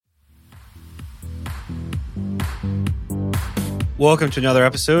Welcome to another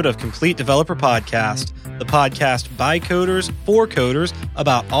episode of Complete Developer Podcast, the podcast by coders for coders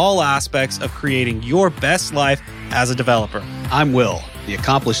about all aspects of creating your best life as a developer. I'm Will, the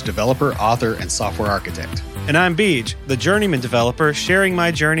accomplished developer, author, and software architect. And I'm Beej, the journeyman developer sharing my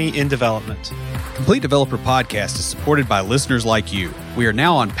journey in development. Complete Developer Podcast is supported by listeners like you. We are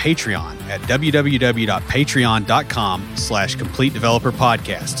now on Patreon at www.patreon.com/Complete Developer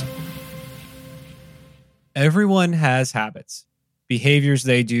Podcast. Everyone has habits, behaviors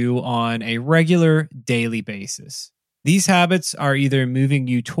they do on a regular daily basis. These habits are either moving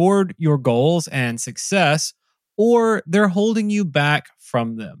you toward your goals and success, or they're holding you back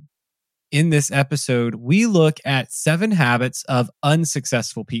from them. In this episode, we look at 7 habits of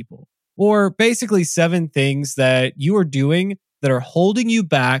unsuccessful people, or basically 7 things that you are doing that are holding you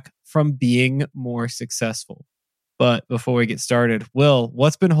back from being more successful. But before we get started, Will,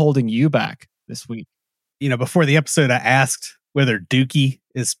 what's been holding you back this week? Before the episode, I asked whether Dookie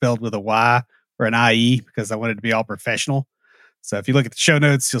is spelled with a Y or an IE because I wanted to be all professional. So if you look at the show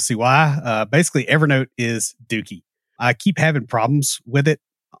notes, you'll see why. Basically, Evernote is Dookie. I keep having problems with it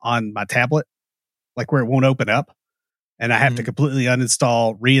on my tablet, like where it won't open up. And I have to completely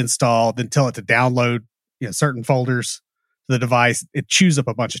uninstall, reinstall, then tell it to download certain folders to the device. It chews up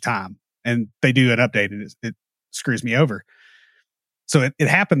a bunch of time. And they do an update and it screws me over. So it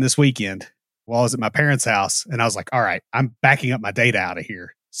happened this weekend while I was at my parents' house, and I was like, all right, I'm backing up my data out of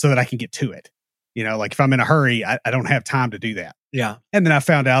here so that I can get to it. Like if I'm in a hurry, I don't have time to do that. Yeah. And then I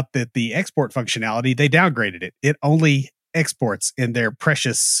found out that the export functionality, they downgraded it. It only exports in their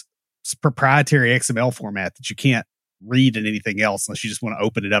precious proprietary XML format that you can't read in anything else unless you just want to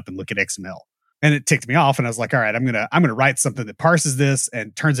open it up and look at XML. And it ticked me off, and I was like, all right, I'm gonna write something that parses this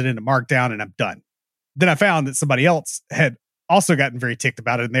and turns it into Markdown, and I'm done. Then I found that somebody else had also gotten very ticked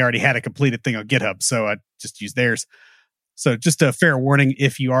about it, and they already had a completed thing on GitHub, so I just used theirs. So just a fair warning,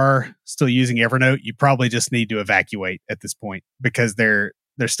 if you are still using Evernote, you probably just need to evacuate at this point because their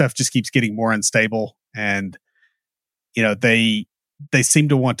stuff just keeps getting more unstable, and they seem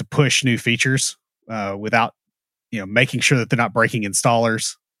to want to push new features without making sure that they're not breaking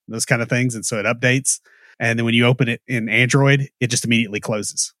installers, those kind of things, and so it updates. And then when you open it in Android, it just immediately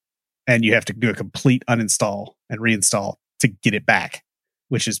closes, and you have to do a complete uninstall and reinstall to get it back,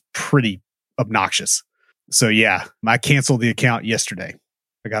 which is pretty obnoxious. So yeah, I canceled the account yesterday.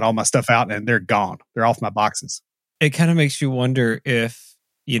 I got all my stuff out and they're gone. They're off my boxes. It kind of makes you wonder if,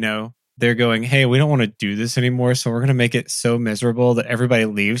 they're going, hey, we don't want to do this anymore, so we're going to make it so miserable that everybody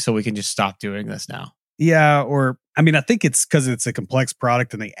leaves so we can just stop doing this now. Yeah, I think it's because it's a complex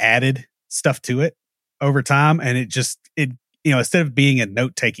product and they added stuff to it over time. And it instead of being a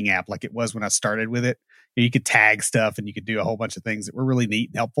note-taking app like it was when I started with it, you could tag stuff and you could do a whole bunch of things that were really neat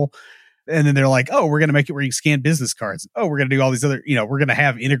and helpful. And then they're like, oh, we're going to make it where you can scan business cards. Oh, we're going to do all these other, we're going to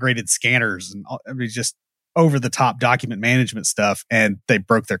have integrated scanners and just over the top document management stuff. And they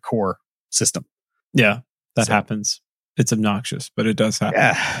broke their core system. Yeah, that happens. It's obnoxious, but it does happen.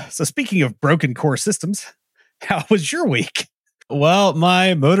 Yeah. So speaking of broken core systems, how was your week? Well,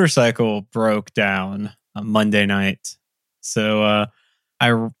 my motorcycle broke down on Monday night. So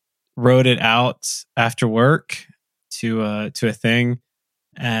I rode it out after work to a thing,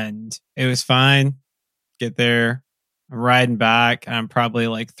 and it was fine. Get there, I'm riding back, and I'm probably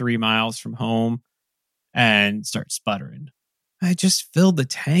like 3 miles from home, and start sputtering. I just filled the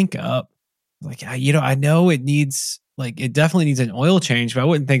tank up. Like, I know it definitely needs an oil change, but I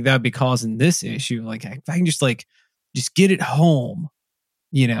wouldn't think that would be causing this issue. Like, if I can just get it home,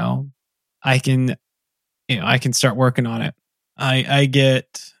 I can start working on it. I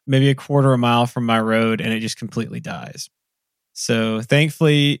get maybe a quarter of a mile from my road and it just completely dies. So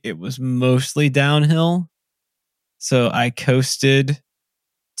thankfully it was mostly downhill. So I coasted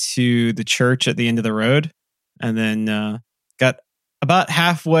to the church at the end of the road and then got about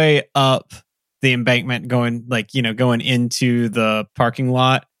halfway up the embankment going into the parking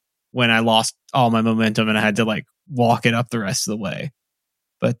lot when I lost all my momentum and I had to walk it up the rest of the way.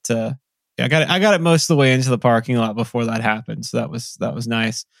 But I got it most of the way into the parking lot before that happened. So that was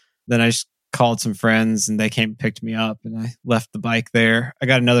nice. Then I just called some friends and they came and picked me up and I left the bike there. I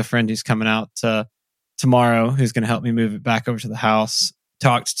got another friend who's coming out tomorrow who's going to help me move it back over to the house.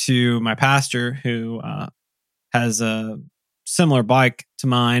 Talked to my pastor who has a similar bike to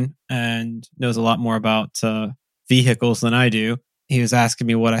mine and knows a lot more about vehicles than I do. He was asking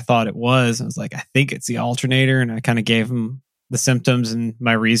me what I thought it was. I was like, I think it's the alternator. And I kind of gave him the symptoms and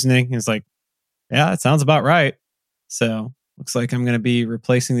my reasoning. He's like, yeah, it sounds about right. So looks like I'm going to be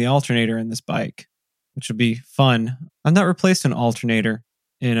replacing the alternator in this bike, which will be fun. I've not replaced an alternator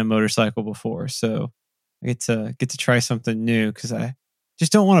in a motorcycle before, so I get to try something new because I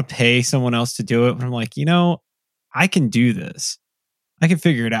just don't want to pay someone else to do it. But I'm like, I can do this. I can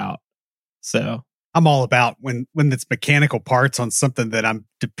figure it out. So I'm all about when it's mechanical parts on something that I'm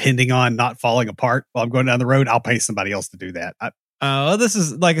depending on not falling apart while I'm going down the road. I'll pay somebody else to do that. This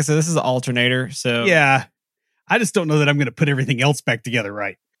is, like I said, this is an alternator. So yeah, I just don't know that I'm going to put everything else back together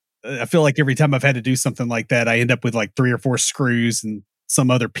right. I feel like every time I've had to do something like that, I end up with like 3 or 4 screws and some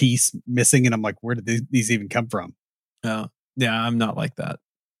other piece missing. And I'm like, where did these even come from? Yeah, I'm not like that.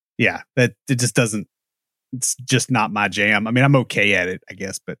 Yeah, that it just doesn't, it's just not my jam. I mean, I'm okay at it, I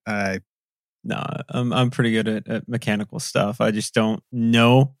guess, but no, I'm pretty good at mechanical stuff. I just don't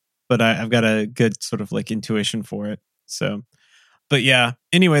know, but I've got a good sort of like intuition for it. So, but yeah,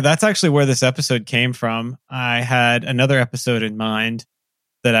 anyway, that's actually where this episode came from. I had another episode in mind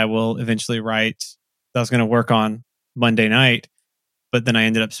that I will eventually write that I was going to work on Monday night, but then I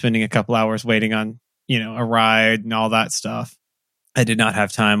ended up spending a couple hours waiting on, a ride and all that stuff. I did not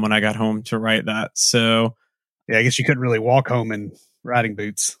have time when I got home to write that. So yeah, I guess you couldn't really walk home in riding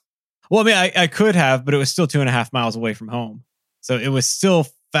boots. Well, I mean, I could have, but it was still 2.5 miles away from home. So it was still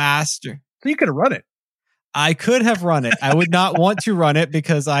faster. So you could have run it. I could have run it. I would not want to run it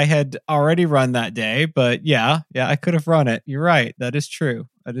because I had already run that day. But yeah, I could have run it. You're right. That is true.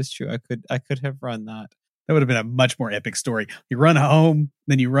 I could have run that. That would have been a much more epic story. You run home,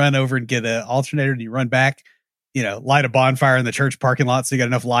 then you run over and get an alternator, and you run back, light a bonfire in the church parking lot so you got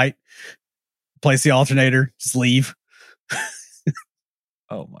enough light, place the alternator, just leave.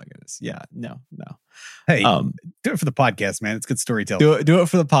 Oh my goodness. Yeah. No. Hey, do it for the podcast, man. It's good storytelling. Do it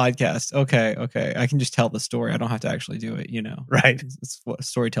for the podcast. Okay. I can just tell the story. I don't have to actually do it, Right. It's what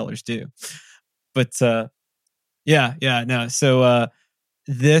storytellers do. But no. So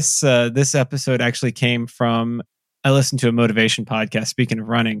this episode actually came from, I listened to a motivation podcast. Speaking of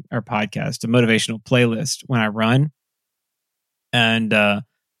running, our podcast, a motivational playlist when I run. And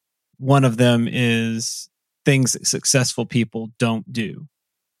one of them is things that successful people don't do.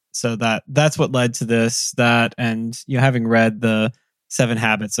 So that's what led to this, and having read the 7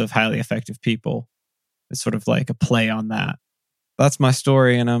 Habits of Highly Effective People, it's sort of like a play on that. That's my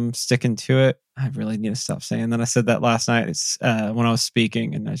story, and I'm sticking to it. I really need to stop saying that. I said that last night. It's when I was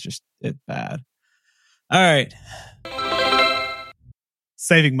speaking, and it's bad. All right.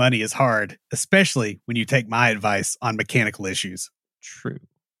 Saving money is hard, especially when you take my advice on mechanical issues. True.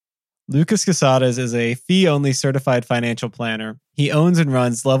 Lucas Casadas is a fee-only certified financial planner. He owns and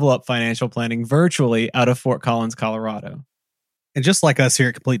runs Level Up Financial Planning virtually out of Fort Collins, Colorado. And just like us here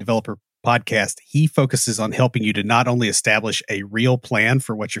at Complete Developer Podcast, he focuses on helping you to not only establish a real plan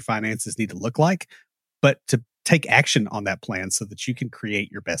for what your finances need to look like, but to take action on that plan so that you can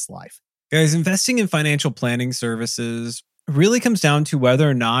create your best life. Guys, investing in financial planning services really comes down to whether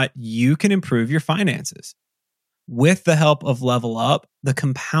or not you can improve your finances. With the help of Level Up, the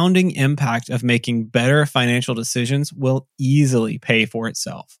compounding impact of making better financial decisions will easily pay for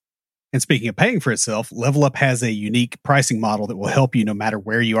itself. And speaking of paying for itself, Level Up has a unique pricing model that will help you no matter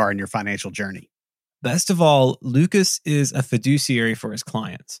where you are in your financial journey. Best of all, Lucas is a fiduciary for his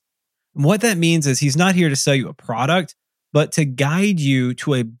clients. And what that means is he's not here to sell you a product, but to guide you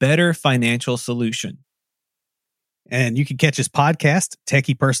to a better financial solution. And you can catch his podcast,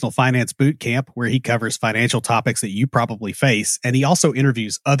 Techie Personal Finance Boot Camp, where he covers financial topics that you probably face. And he also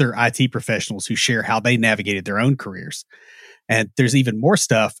interviews other IT professionals who share how they navigated their own careers. And there's even more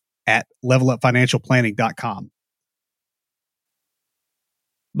stuff at levelupfinancialplanning.com.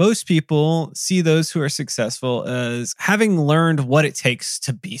 Most people see those who are successful as having learned what it takes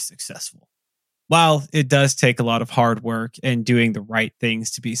to be successful. While it does take a lot of hard work and doing the right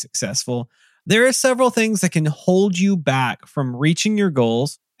things to be successful, there are several things that can hold you back from reaching your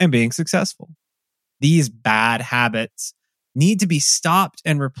goals and being successful. These bad habits need to be stopped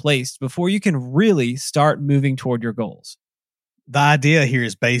and replaced before you can really start moving toward your goals. The idea here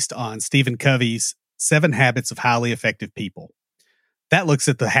is based on Stephen Covey's 7 Habits of Highly Effective People. That looks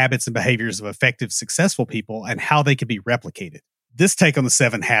at the habits and behaviors of effective, successful people and how they can be replicated. This take on the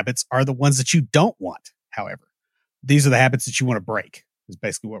 7 habits are the ones that you don't want, however. These are the habits that you want to break, is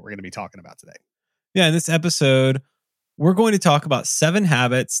basically what we're going to be talking about today. Yeah, in this episode, we're going to talk about 7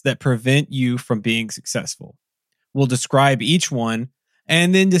 habits that prevent you from being successful. We'll describe each one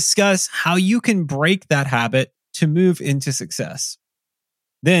and then discuss how you can break that habit to move into success.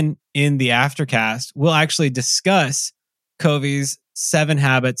 Then, in the aftercast, we'll actually discuss Covey's 7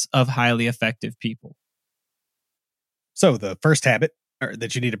 Habits of Highly Effective People. So the first habit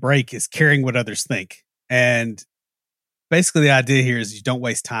that you need to break is caring what others think. And basically the idea here is you don't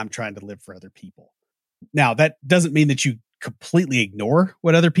waste time trying to live for other people. Now, that doesn't mean that you completely ignore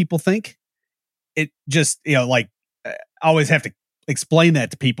what other people think. it just, like I always have to explain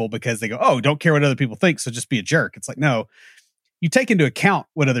that to people because they go, oh, don't care what other people think, so just be a jerk. It's like, no, you take into account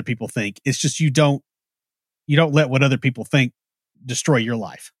what other people think. It's just you don't let what other people think destroy your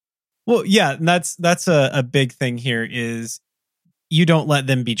life. Well, yeah, and that's a big thing here is you don't let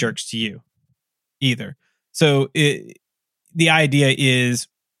them be jerks to you either. So the idea is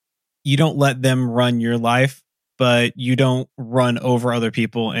you don't let them run your life, but you don't run over other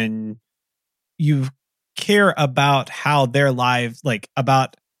people, and you care about how their lives, like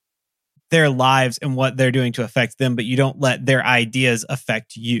about their lives and what they're doing to affect them, but you don't let their ideas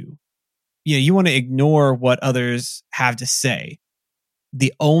affect you. You want to ignore what others have to say.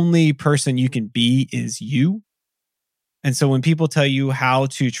 The only person you can be is you. And so when people tell you how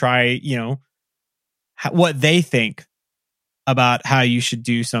to try, what they think about how you should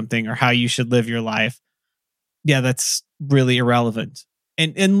do something or how you should live your life, yeah, that's really irrelevant.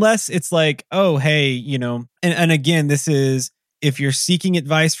 And unless it's like, oh, hey, and again, this is if you're seeking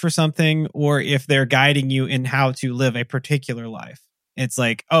advice for something or if they're guiding you in how to live a particular life. It's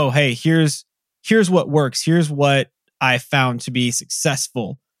like, oh, hey, here's what works. Here's what I found to be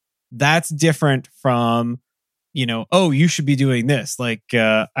successful. That's different from, oh, you should be doing this. Like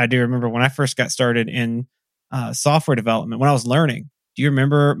I do remember when I first got started in software development, when I was learning. Do you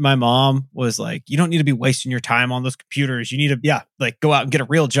remember my mom was like, you don't need to be wasting your time on those computers. You need to go out and get a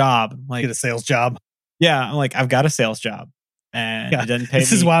real job. Like, get a sales job. Yeah. I'm like, I've got a sales job and it doesn't pay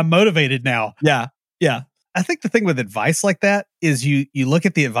This me. is why I'm motivated now. Yeah. Yeah. I think the thing with advice like that is you look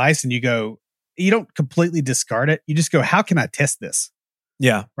at the advice and you go, you don't completely discard it. You just go, how can I test this?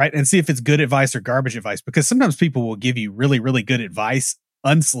 Yeah. Right. And see if it's good advice or garbage advice, because sometimes people will give you really, really good advice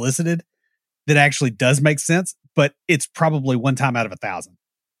unsolicited that actually does make sense, but it's probably one time out of 1,000.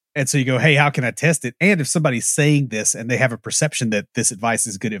 And so you go, hey, how can I test it? And if somebody's saying this and they have a perception that this advice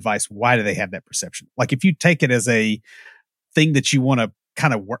is good advice, why do they have that perception? Like if you take it as a thing that you want to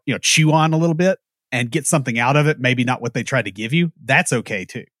kind of chew on a little bit and get something out of it, maybe not what they tried to give you, that's okay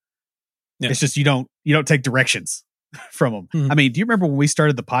too. Yeah. It's just you don't take directions from them. Mm-hmm. I mean, do you remember when we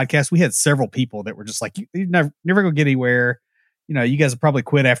started the podcast, we had several people that were just like, you're never going to get anywhere. You guys will probably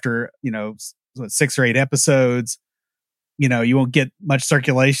quit after, 6 or 8 episodes. You won't get much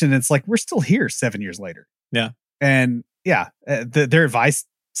circulation. It's like, we're still here 7 years later. Yeah. And their advice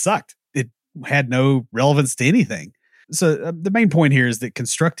sucked. It had no relevance to anything. So the main point here is that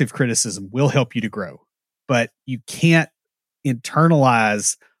constructive criticism will help you to grow, but you can't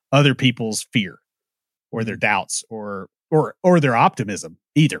internalize other people's fear or their doubts or their optimism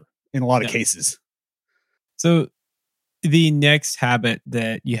either in a lot of cases. So the next habit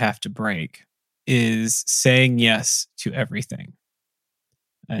that you have to break is saying yes to everything.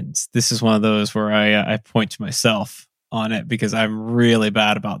 And this is one of those where I point to myself on it because I'm really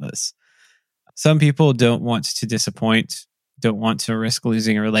bad about this. Some people don't want to disappoint, don't want to risk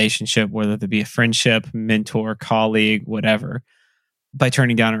losing a relationship, whether it be a friendship, mentor, colleague, whatever, by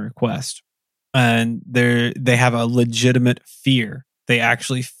turning down a request. And they have a legitimate fear. They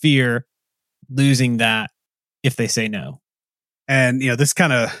actually fear losing that if they say no. And, this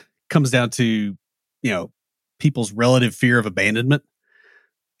kind of comes down to, people's relative fear of abandonment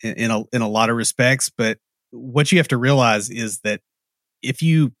in a lot of respects. But what you have to realize is that if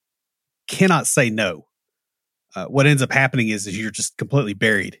you cannot say no, what ends up happening is you're just completely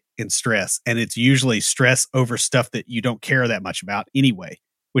buried in stress. And it's usually stress over stuff that you don't care that much about anyway,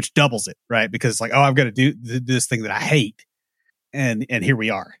 which doubles it, right? Because it's like, oh, I've got to do this thing that I hate. And here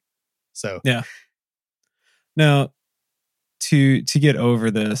we are. So, yeah. Now, to get over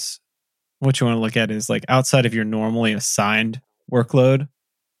this, what you want to look at is like outside of your normally assigned workload,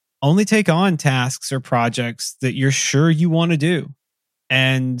 only take on tasks or projects that you're sure you want to do.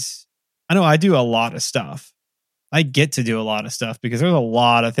 And I know I do a lot of stuff. I get to do a lot of stuff because there's a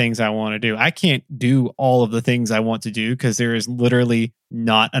lot of things I want to do. I can't do all of the things I want to do because there is literally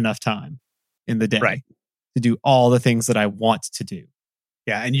not enough time in the day to do all the things that I want to do.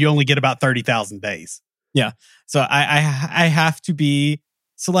 Yeah. And you only get about 30,000 days. Yeah. So I have to be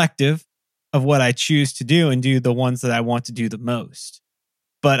selective of what I choose to do and do the ones that I want to do the most.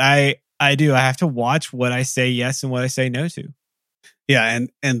 But I have to watch what I say yes and what I say no to. Yeah.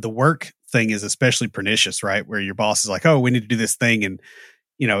 And the work thing is especially pernicious, right? Where your boss is like, oh, we need to do this thing. And,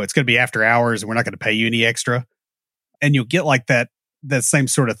 it's going to be after hours and we're not going to pay you any extra. And you'll get like that same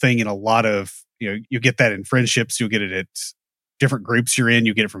sort of thing in a lot of, you'll get that in friendships. You'll get it at different groups you're in.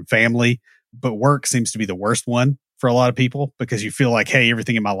 You get it from family. But work seems to be the worst one for a lot of people because you feel like, hey,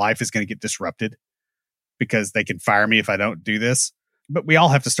 everything in my life is going to get disrupted because they can fire me if I don't do this. But we all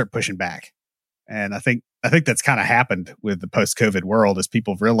have to start pushing back. And I think that's kind of happened with the post-COVID world as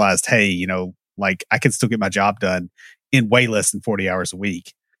people have realized, hey, Like I can still get my job done in way less than 40 hours a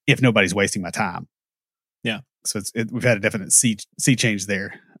week if nobody's wasting my time. Yeah. So we've had a definite sea change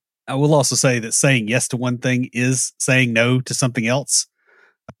there. I will also say that saying yes to one thing is saying no to something else.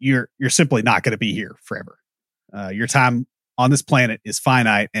 You're simply not going to be here forever. Your time on this planet is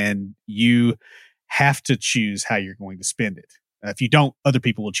finite, and you have to choose how you're going to spend it. If you don't, other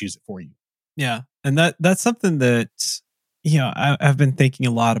people will choose it for you. Yeah. And that's something that, I've been thinking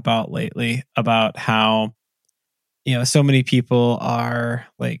a lot about lately, about how, so many people are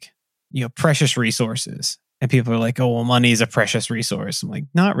like, precious resources. And people are like, oh, well, money is a precious resource. I'm like,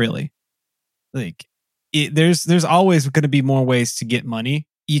 not really. Like, there's always going to be more ways to get money.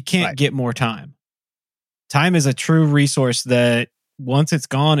 You can't get more time. Time is a true resource that once it's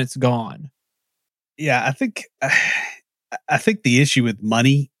gone, it's gone. Yeah, I think the issue with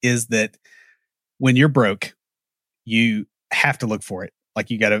money is that when you're broke, you have to look for it. Like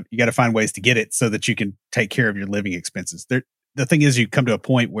you gotta find ways to get it so that you can take care of your living expenses. The thing is, you come to a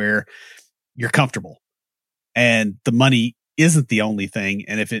point where you're comfortable, and the money isn't the only thing.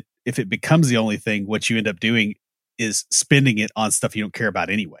 And if it becomes the only thing, what you end up doing is spending it on stuff you don't care about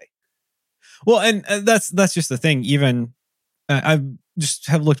anyway. Well, and that's just the thing. Even I just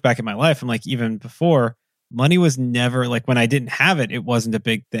have looked back at my life. I'm like, even before, money was never like, when I didn't have it, it wasn't a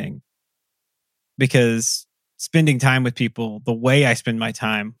big thing, because spending time with people, the way I spend my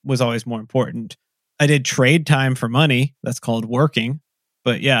time, was always more important. I did trade time for money. That's called working.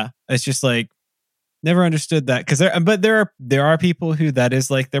 But yeah, it's just like, never understood that, but there are people who that is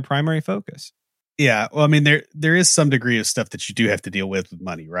like their primary focus. Yeah. Well, I mean, there is some degree of stuff that you do have to deal with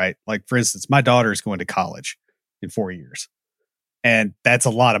money, right? Like, for instance, my daughter is going to college in 4 years, and that's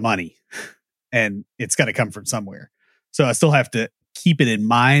a lot of money, and it's got to come from somewhere. So I still have to keep it in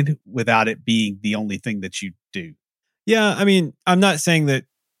mind without it being the only thing that you do. Yeah. I mean, I'm not saying that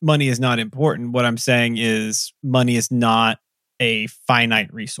money is not important. What I'm saying is money is not a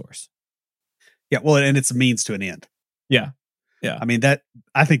finite resource. Yeah. Well, and it's a means to an end. Yeah. Yeah. I mean,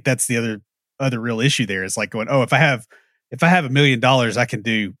 I think that's the other real issue there, is like going, oh, if I have $1 million, I can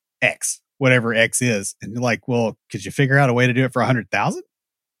do X, whatever X is. And you're like, well, could you figure out a way to do it for 100,000?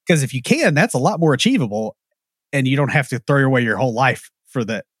 Because if you can, that's a lot more achievable, and you don't have to throw away your whole life for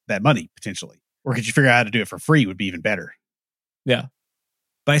that money potentially. Or could you figure out how to do it for free? Would be even better. Yeah.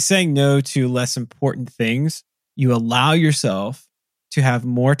 By saying no to less important things, you allow yourself to have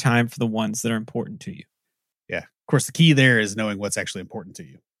more time for the ones that are important to you. Yeah. Of course, the key there is knowing what's actually important to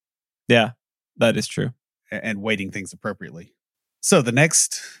you. Yeah, that is true. And weighting things appropriately. So the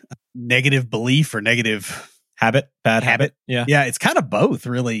next negative belief or negative bad habit. Yeah. Yeah. It's kind of both,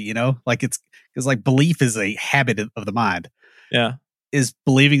 really, like it's because like belief is a habit of the mind. Yeah. Is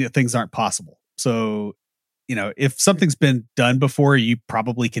believing that things aren't possible. So, if something's been done before, you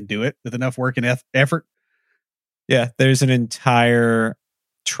probably can do it with enough work and effort. Yeah. There's an entire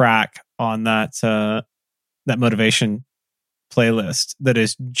track on that motivation playlist that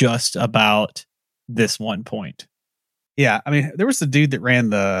is just about this one point. Yeah. I mean, there was a dude that ran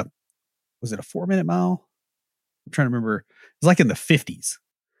was it a 4-minute mile? I'm trying to remember. It was like in the 50s.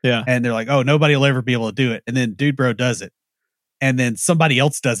 Yeah. And they're like, oh, nobody will ever be able to do it. And then Dude Bro does it. And then somebody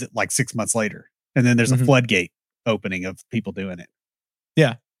else does it like 6 months later. And then there's a floodgate opening of people doing it.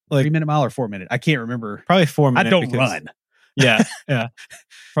 Yeah. Like 3-minute mile or 4-minute. I can't remember. Probably 4 minutes. I don't run. Yeah. Yeah.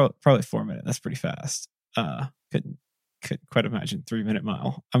 Probably 4 minutes. That's pretty fast. Couldn't quite imagine 3-minute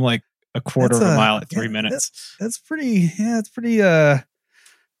mile. I'm like a quarter of a mile at 3 minutes. That's pretty, it's pretty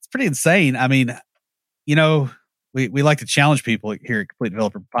insane. I mean, we like to challenge people here at Complete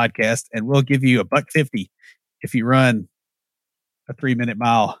Developer Podcast, and we'll give you $1.50 if you run a 3-minute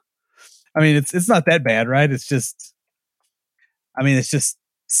mile. I mean, it's not that bad, right? It's just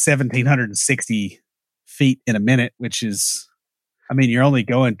 1,760 feet in a minute, which is, you're only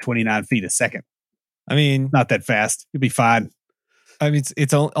going 29 feet a second. I mean, not that fast. You'll be fine. I mean,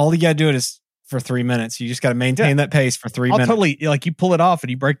 it's all you got to do it is for 3 minutes. You just got to maintain that pace for 3 minutes. Totally, like you pull it off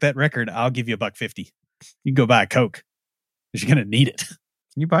and you break that record, I'll give you $1.50. You can go buy a Coke because you're going to need it.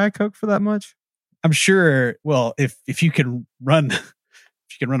 Can you buy a Coke for that much? I'm sure. Well, if you can run,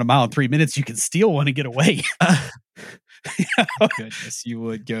 a mile in 3 minutes, you can steal one and get away. Goodness, you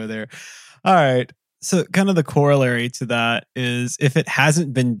would go there. All right. So kind of the corollary to that is, if it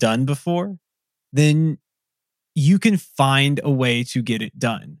hasn't been done before, then you can find a way to get it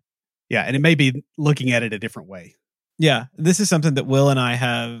done. Yeah. And it may be looking at it a different way. Yeah. This is something that Will and I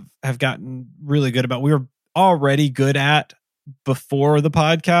have gotten really good about. We were already good at before the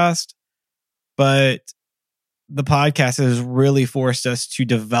podcast, but the podcast has really forced us to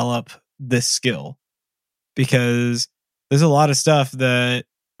develop this skill, because there's a lot of stuff that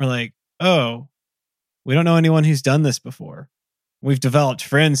we're like, oh, we don't know anyone who's done this before. We've developed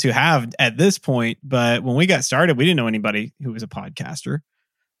friends who have at this point, but when we got started, we didn't know anybody who was a podcaster.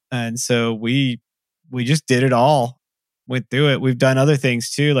 And so we just did it all, went through it. We've done other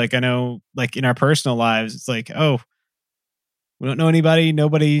things too. Like I know, like in our personal lives, it's like, oh, we don't know anybody,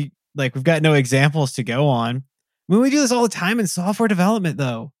 nobody, like we've got no examples to go on. I mean, we do this all the time in software development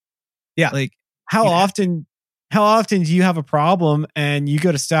though. Yeah. Like how often do you have a problem and you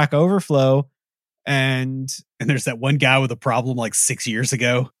go to Stack Overflow and there's that one guy with a problem like 6 years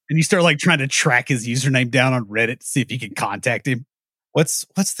ago, and you start like trying to track his username down on Reddit to see if you can contact him. What's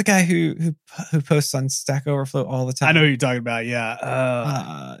the guy who posts on Stack Overflow all the time? I know who you're talking about.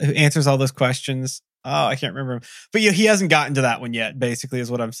 Yeah. Who answers all those questions. Oh, I can't remember him. But yeah, he hasn't gotten to that one yet, basically,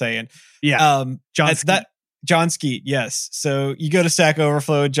 is what I'm saying. Yeah. John Skeet, yes. So you go to Stack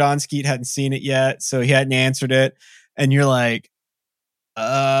Overflow, John Skeet hadn't seen it yet, so he hadn't answered it. And you're like,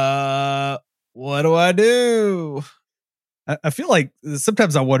 what do I do? I feel like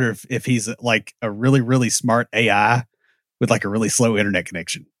sometimes I wonder if he's like a really, really smart AI with like a really slow internet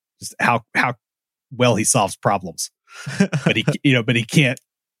connection. Just how well he solves problems. But he can't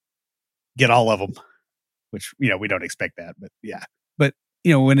get all of them, which, we don't expect that, but yeah. But,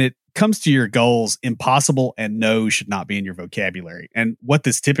 when it comes to your goals, impossible and no should not be in your vocabulary. And what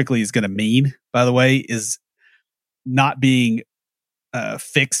this typically is going to mean, by the way, is not being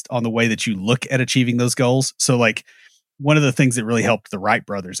fixed on the way that you look at achieving those goals. So like one of the things that really helped the Wright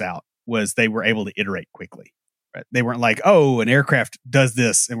brothers out was they were able to iterate quickly. Right? They weren't like, oh, an aircraft does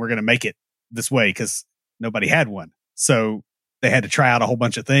this and we're going to make it this way because nobody had one. So they had to try out a whole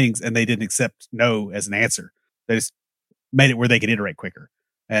bunch of things and they didn't accept no as an answer. They just made it where they could iterate quicker.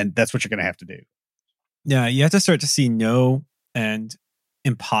 And that's what you're going to have to do. Yeah, you have to start to see no and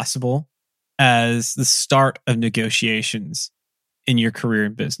impossible as the start of negotiations in your career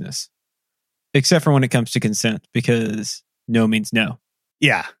in business, except for when it comes to consent, because no means no.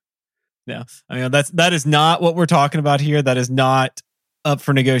 Yeah. No, I mean, that is not what we're talking about here. That is not up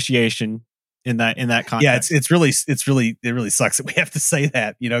for negotiation in that context. Yeah, it really sucks that we have to say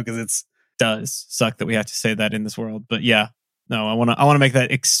that, because it does suck that we have to say that in this world. But yeah, no, I want to make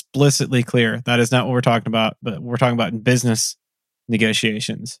that explicitly clear. That is not what we're talking about, but we're talking about in business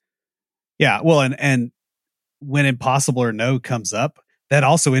negotiations. Yeah, well, and when impossible or no comes up, that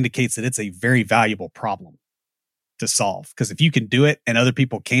also indicates that it's a very valuable problem to solve. Because if you can do it and other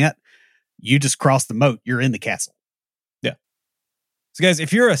people can't, you just cross the moat. You're in the castle. Yeah. So guys,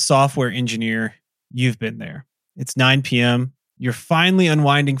 if you're a software engineer, you've been there. It's 9 p.m. You're finally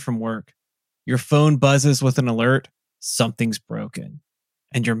unwinding from work. Your phone buzzes with an alert. Something's broken.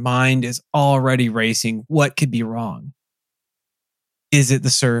 And your mind is already racing. What could be wrong? Is it the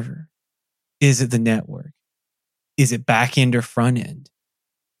server? Is it the network? Is it back end or front end?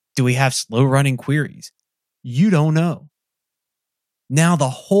 Do we have slow running queries? You don't know. Now the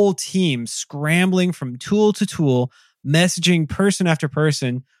whole team scrambling from tool to tool, messaging person after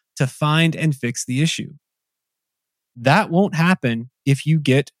person to find and fix the issue. That won't happen if you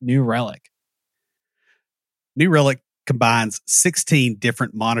get New Relic. New Relic combines 16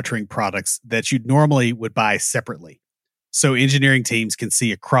 different monitoring products that you normally would buy separately, so engineering teams can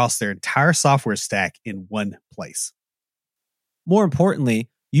see across their entire software stack in one place. More importantly,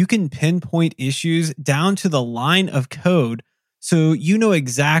 you can pinpoint issues down to the line of code so you know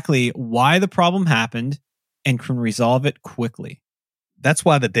exactly why the problem happened and can resolve it quickly. That's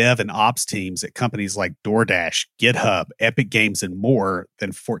why the dev and ops teams at companies like DoorDash, GitHub, Epic Games, and more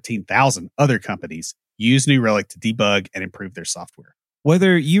than 14,000 other companies use New Relic to debug and improve their software.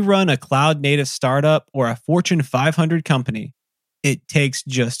 Whether you run a cloud-native startup or a Fortune 500 company, it takes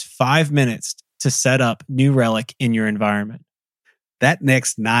just 5 minutes to set up New Relic in your environment. That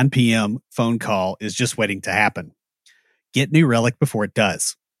next 9 p.m. phone call is just waiting to happen. Get New Relic before it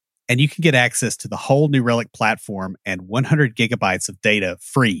does. And you can get access to the whole New Relic platform and 100 gigabytes of data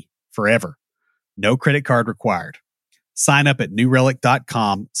free forever. No credit card required. Sign up at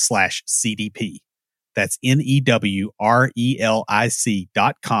newrelic.com/CDP. That's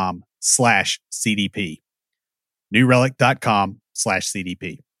newrelic.com/CDP.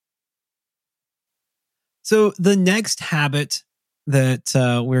 newrelic.com/CDP. So the next habit that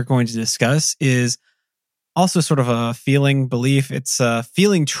we're going to discuss is also sort of a feeling belief. It's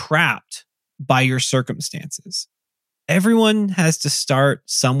feeling trapped by your circumstances. Everyone has to start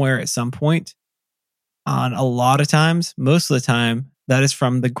somewhere at some point. On a lot of times, most of the time, that is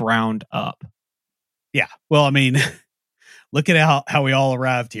from the ground up. Yeah. Well, I mean, look at how we all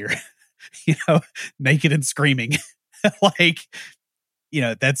arrived here, naked and screaming.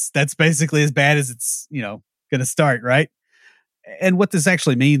 That's basically as bad as it's, going to start, right? And what this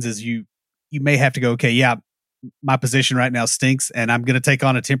actually means is you you may have to go, okay, yeah, my position right now stinks, and I'm going to take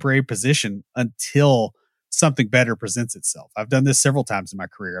on a temporary position until something better presents itself. I've done this several times in my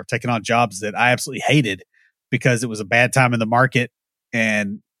career. I've taken on jobs that I absolutely hated because it was a bad time in the market,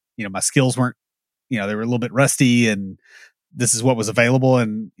 and my skills weren't, they were a little bit rusty, and this is what was available,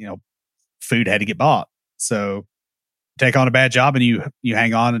 and food had to get bought. So take on a bad job and you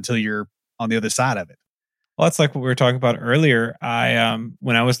hang on until you're on the other side of it. Well, that's like what we were talking about earlier. I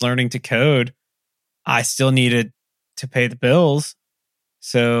when I was learning to code, I still needed to pay the bills.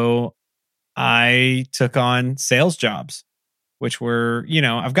 So I took on sales jobs, which were,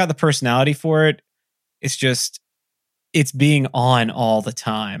 I've got the personality for it. It's just, it's being on all the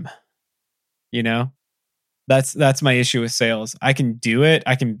time. That's my issue with sales. I can do it.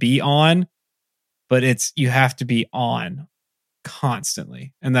 I can be on, but you have to be on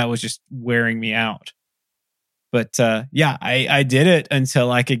constantly. And that was just wearing me out. But I did it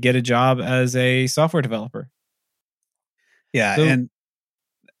until I could get a job as a software developer. Yeah. So, and,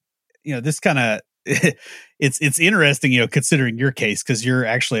 this kind of, it's interesting, considering your case, because you're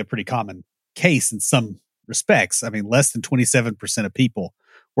actually a pretty common case in some respects. I mean, less than 27% of people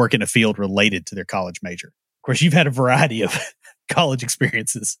work in a field related to their college major. Of course, you've had a variety of college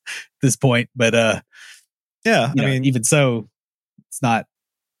experiences at this point, but even so, it's not.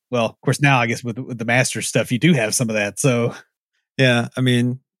 Well, of course, now I guess with the master's stuff, you do have some of that. So, yeah, I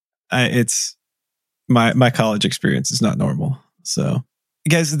mean, it's my college experience is not normal. So,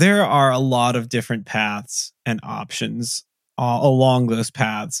 guys, there are a lot of different paths and options along those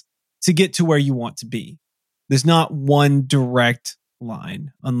paths to get to where you want to be. There's not one direct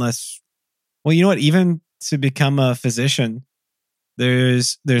line, unless, well, you know what? Even to become a physician,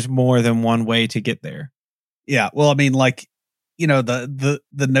 there's more than one way to get there. Yeah, well, I mean, like, the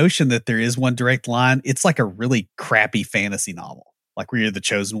notion that there is one direct line, it's like a really crappy fantasy novel, like where you're the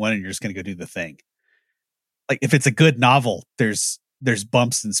chosen one and you're just going to go do the thing. Like if it's a good novel, there's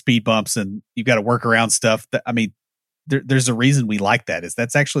bumps and speed bumps and you've got to work around stuff. That, I mean, there's a reason we like that.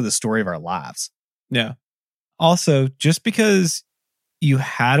 That's actually the story of our lives. Yeah. Also, just because you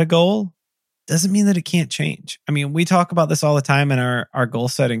had a goal doesn't mean that it can't change. I mean, we talk about this all the time in our goal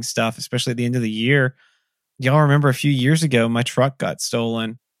setting stuff, especially at the end of the year. Y'all remember a few years ago, my truck got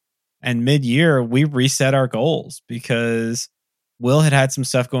stolen, and mid-year we reset our goals because Will had some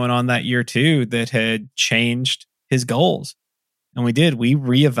stuff going on that year too that had changed his goals. And we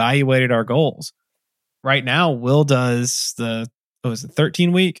reevaluated our goals. Right now, Will does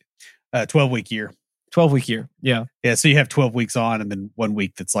 13 week? 12-week year. 12-week year. Yeah. Yeah. So you have 12 weeks on and then 1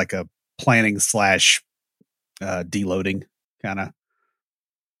 week that's like a planning / deloading kind of.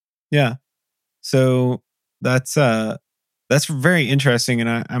 Yeah. So that's very interesting.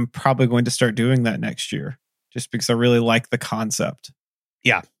 And I'm probably going to start doing that next year just because I really like the concept.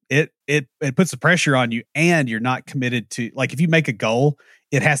 Yeah. It puts the pressure on you and you're not committed to, like, if you make a goal,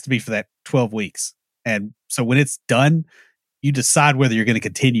 it has to be for that 12 weeks. And so when it's done, you decide whether you're going to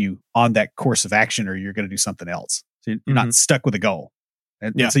continue on that course of action or you're going to do something else. So you're not stuck with a goal.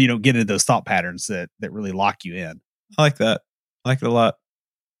 And so you don't get into those thought patterns that really lock you in. I like that. I like it a lot.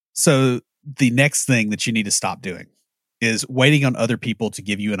 So the next thing that you need to stop doing is waiting on other people to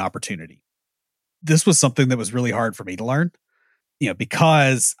give you an opportunity. This was something that was really hard for me to learn,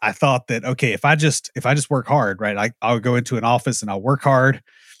 because I thought that, okay, if I just work hard, right, I'll go into an office and I'll work hard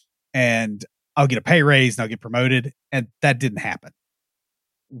and I'll get a pay raise and I'll get promoted. And that didn't happen.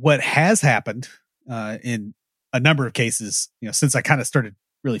 What has happened in a number of cases, since I kind of started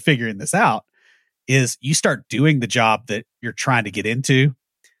really figuring this out, is you start doing the job that you're trying to get into,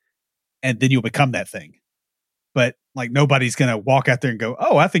 and then you'll become that thing. But like nobody's going to walk out there and go,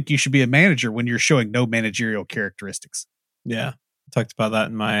 "Oh, I think you should be a manager," when you're showing no managerial characteristics. Yeah, I talked about that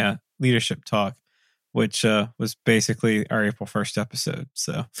in my leadership talk, which was basically our April 1st episode.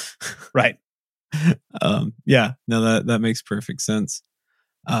 So, right. That makes perfect sense.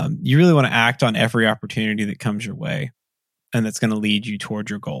 You really want to act on every opportunity that comes your way, and that's going to lead you toward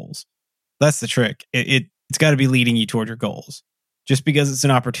your goals. That's the trick. It's got to be leading you toward your goals. Just because it's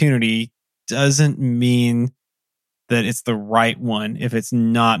an opportunity doesn't mean that it's the right one if it's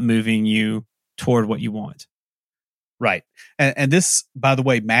not moving you toward what you want. Right. And this, by the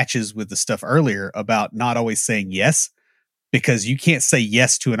way, matches with the stuff earlier about not always saying yes, because you can't say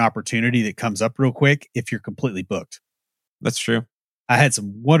yes to an opportunity that comes up real quick if you're completely booked. That's true. I had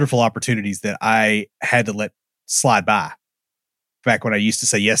some wonderful opportunities that I had to let slide by back when I used to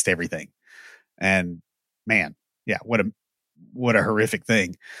say yes to everything. And man, yeah, what a horrific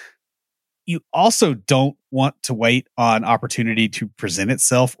thing. You also don't want to wait on opportunity to present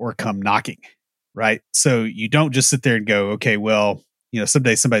itself or come knocking, right? So you don't just sit there and go, okay, well,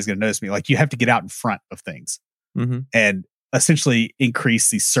 someday somebody's going to notice me. Like, you have to get out in front of things and essentially increase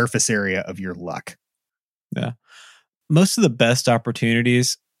the surface area of your luck. Yeah. Most of the best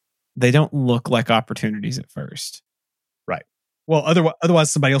opportunities, they don't look like opportunities at first. Right. Well,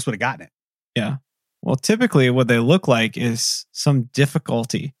 otherwise somebody else would have gotten it. Yeah. Well, typically what they look like is some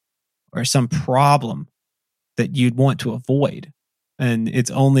difficulty or some problem that you'd want to avoid. And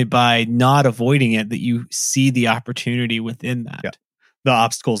it's only by not avoiding it that you see the opportunity within that. Yeah. The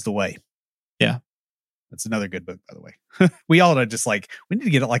Obstacle's the Way. Yeah. That's another good book, by the way. We all know, just like, we need to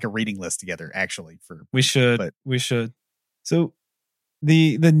get like a reading list together, actually. We should. So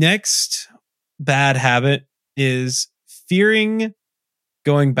the next bad habit is fearing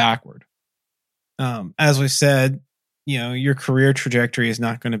going backward. As we said, your career trajectory is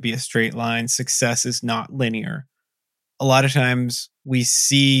not going to be a straight line. Success is not linear. A lot of times we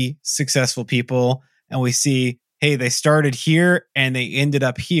see successful people and we see, hey, they started here and they ended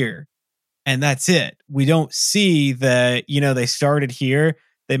up here. And that's it. We don't see that, they started here,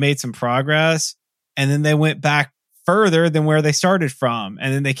 they made some progress, and then they went back further than where they started from.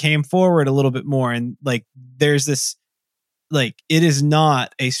 And then they came forward a little bit more. And like, there's this, like, it is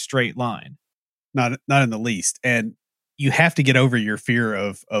not a straight line. Not in the least. And you have to get over your fear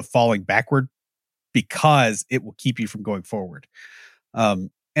of falling backward, because it will keep you from going forward.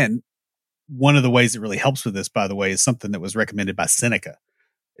 And one of the ways it really helps with this, by the way, is something that was recommended by Seneca.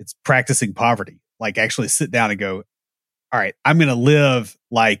 It's practicing poverty. Like, actually sit down and go, all right, I'm going to live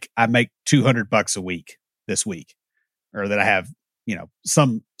like I make $200 a week this week, or that I have,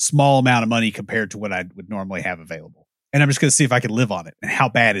 some small amount of money compared to what I would normally have available. And I'm just going to see if I can live on it. And how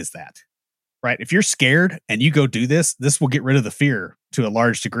bad is that? Right? If you're scared and you go do this will get rid of the fear to a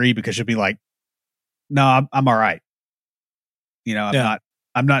large degree, because you'll be like, no, I'm all right.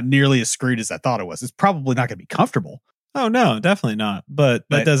 I'm not nearly as screwed as I thought it was. It's probably not going to be comfortable. Oh no, definitely not. But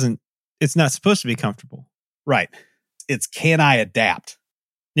it's not supposed to be comfortable. Right. It's, can I adapt?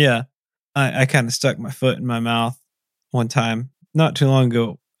 Yeah. I kind of stuck my foot in my mouth one time, not too long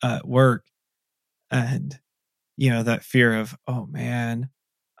ago at work. And, that fear of, oh man,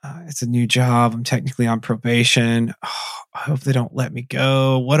 it's a new job. I'm technically on probation. Oh, I hope they don't let me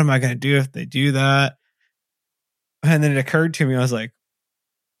go. What am I going to do if they do that? And then it occurred to me, I was like,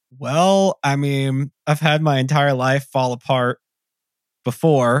 well, I mean, I've had my entire life fall apart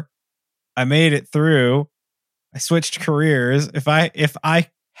before. I made it through. I switched careers. If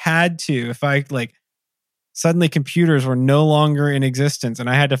suddenly computers were no longer in existence and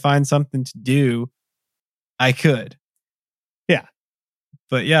I had to find something to do, I could. Yeah.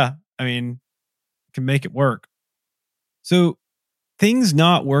 But yeah, I mean, can make it work. So things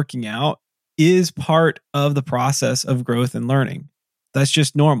not working out is part of the process of growth and learning. That's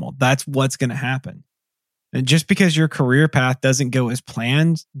just normal. That's what's going to happen. And just because your career path doesn't go as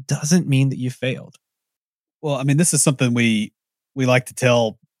planned doesn't mean that you failed. Well, I mean, this is something we like to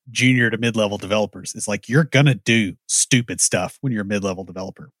tell junior to mid-level developers. It's like, you're going to do stupid stuff when you're a mid-level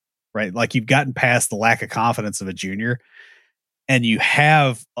developer, right? Like, you've gotten past the lack of confidence of a junior and you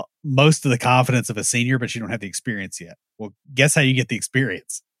have most of the confidence of a senior, but you don't have the experience yet. Well, guess how you get the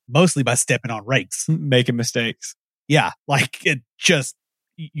experience? Mostly by stepping on rakes. Making mistakes. Yeah. Like, it just,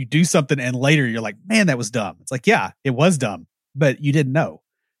 you do something and later you're like, man, that was dumb. It's like, yeah, it was dumb, but you didn't know.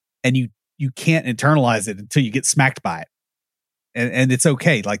 And you can't internalize it until you get smacked by it. And it's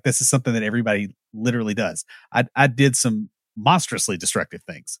okay. Like, this is something that everybody literally does. I did some monstrously destructive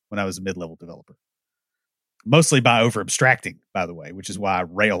things when I was a mid-level developer. Mostly by over abstracting, by the way, which is why I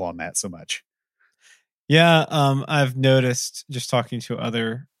rail on that so much. Yeah. I've noticed, just talking to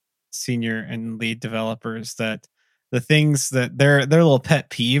other senior and lead developers, that the things that their little pet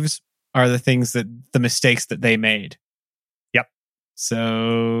peeves are the mistakes that they made. Yep.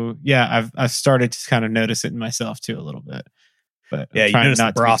 So yeah, I've started to kind of notice it in myself too a little bit. But yeah, you notice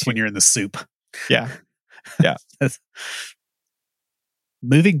the broth when you're in the soup. Yeah. Yeah.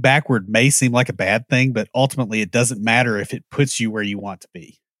 Moving backward may seem like a bad thing, but ultimately it doesn't matter if it puts you where you want to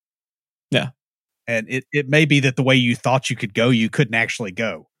be. Yeah. And it may be that the way you thought you could go, you couldn't actually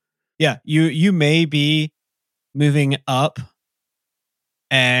go. Yeah. You may be moving up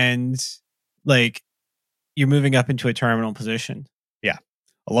and like you're moving up into a terminal position. Yeah.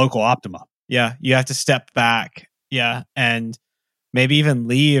 A local optima. Yeah. You have to step back. Yeah. And maybe even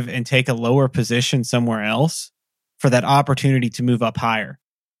leave and take a lower position somewhere else for that opportunity to move up higher.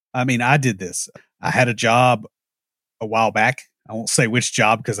 I mean, I did this. I had a job a while back. I won't say which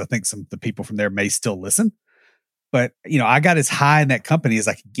job because I think some of the people from there may still listen. But, I got as high in that company as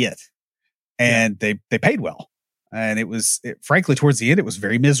I could get. And they paid well. And frankly, towards the end, it was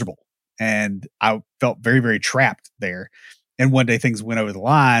very miserable. And I felt very, very trapped there. And one day things went over the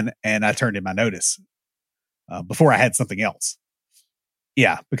line and I turned in my notice before I had something else.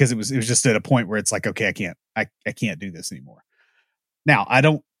 Yeah, because it was just at a point where it's like, okay, I can't do this anymore. Now,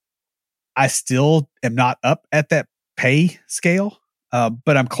 I still am not up at that pay scale,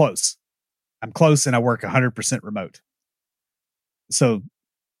 but I'm close. I'm close and I work 100% remote. So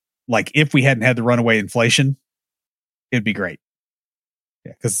like if we hadn't had the runaway inflation, it'd be great.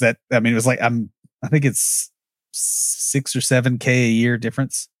 Yeah. Cause it was like, I think it's 6 or 7K a year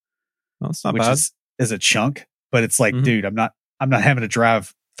difference. Well, it's not which bad. is a chunk, but it's like, dude, I'm not having to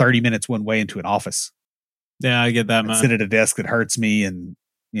drive 30 minutes one way into an office. Yeah, I get that, man. Sit at a desk that hurts me and,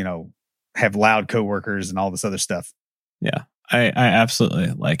 have loud coworkers and all this other stuff. Yeah, I absolutely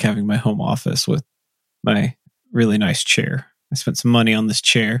like having my home office with my really nice chair. I spent some money on this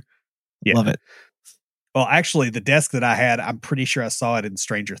chair. Yeah. Love it. Well, actually, the desk that I had, I'm pretty sure I saw it in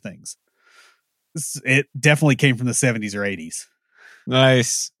Stranger Things. It definitely came from the 70s or 80s.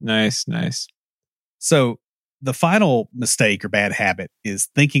 Nice. So the final mistake or bad habit is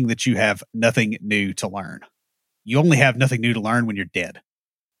thinking that you have nothing new to learn. You only have nothing new to learn when you're dead.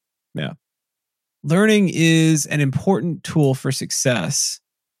 Yeah. Learning is an important tool for success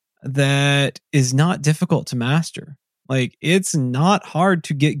that is not difficult to master. Like, it's not hard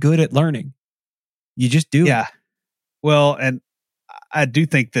to get good at learning. You just do. Yeah. Well, and I do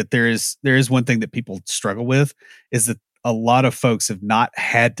think that there is one thing that people struggle with is that a lot of folks have not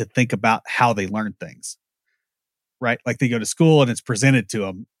had to think about how they learn things, right? Like they go to school and it's presented to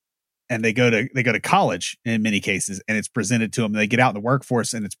them, and they go to college in many cases and it's presented to them. They get out in the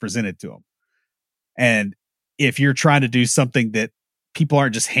workforce and it's presented to them. And if you're trying to do something that people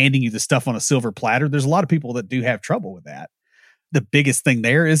aren't just handing you the stuff on a silver platter, there's a lot of people that do have trouble with that. The biggest thing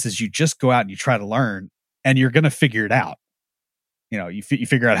there is you just go out and you try to learn, and you're going to figure it out. You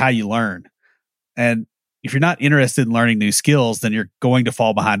figure out how you learn. And if you're not interested in learning new skills, then you're going to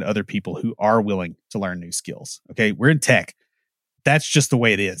fall behind other people who are willing to learn new skills. Okay. We're in tech. That's just the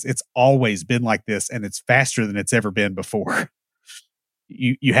way it is. It's always been like this, and it's faster than it's ever been before.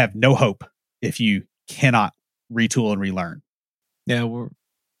 You have no hope if you cannot retool and relearn. Yeah,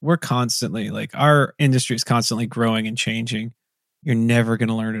 we're constantly, like, our industry is constantly growing and changing. You're never going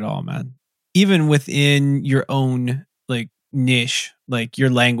to learn it all, man. Even within your own like niche, like your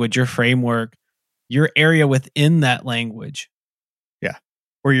language, your framework, your area within that language. Yeah.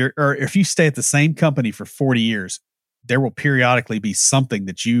 Or if you stay at the same company for 40 years, there will periodically be something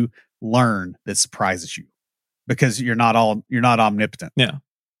that you learn that surprises you, because you're not omnipotent. Yeah.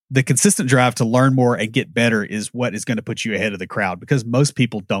 The consistent drive to learn more and get better is what is going to put you ahead of the crowd, because most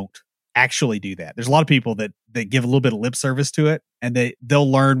people don't actually do that. There's a lot of people that give a little bit of lip service to it, and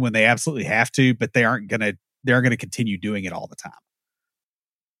they'll learn when they absolutely have to, but they aren't going to continue doing it all the time.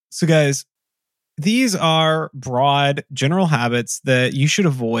 So guys, these are broad general habits that you should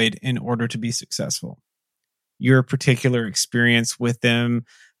avoid in order to be successful. Your particular experience with them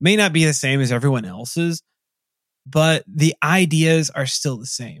may not be the same as everyone else's, but the ideas are still the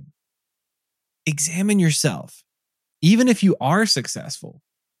same. Examine yourself, even if you are successful,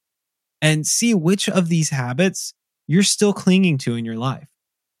 and see which of these habits you're still clinging to in your life.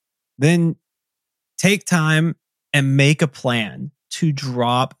 Then take time and make a plan to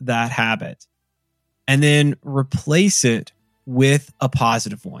drop that habit, and then replace it with a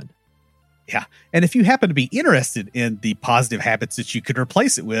positive one. Yeah. And if you happen to be interested in the positive habits that you could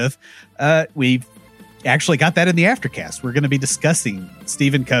replace it with, we've actually got that in the Aftercast. We're going to be discussing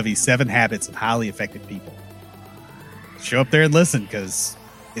Stephen Covey's 7 Habits of Highly Effective People. Show up there and listen, because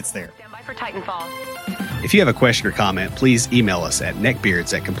it's there. Stand by for Titanfall. If you have a question or comment, please email us at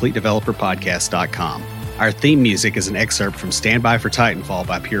neckbeards@CompleteDeveloperPodcast.com. Our theme music is an excerpt from Stand By for Titanfall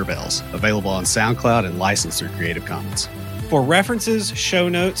by Pure Bells, available on SoundCloud and licensed through Creative Commons. For references, show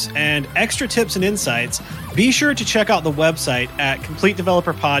notes, and extra tips and insights, be sure to check out the website at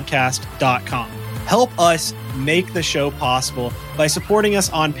CompleteDeveloperPodcast.com. Help us make the show possible by supporting us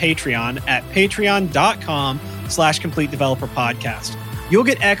on Patreon at patreon.com/CompleteDeveloperPodcast. You'll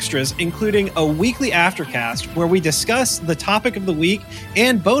get extras, including a weekly Aftercast where we discuss the topic of the week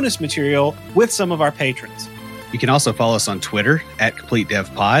and bonus material with some of our patrons. You can also follow us on Twitter at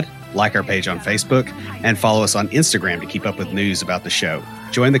CompleteDevPod, like our page on Facebook, and follow us on Instagram to keep up with news about the show.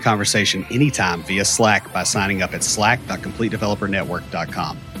 Join the conversation anytime via Slack by signing up at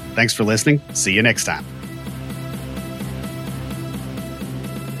slack.CompleteDeveloperNetwork.com. Thanks for listening. See you next time.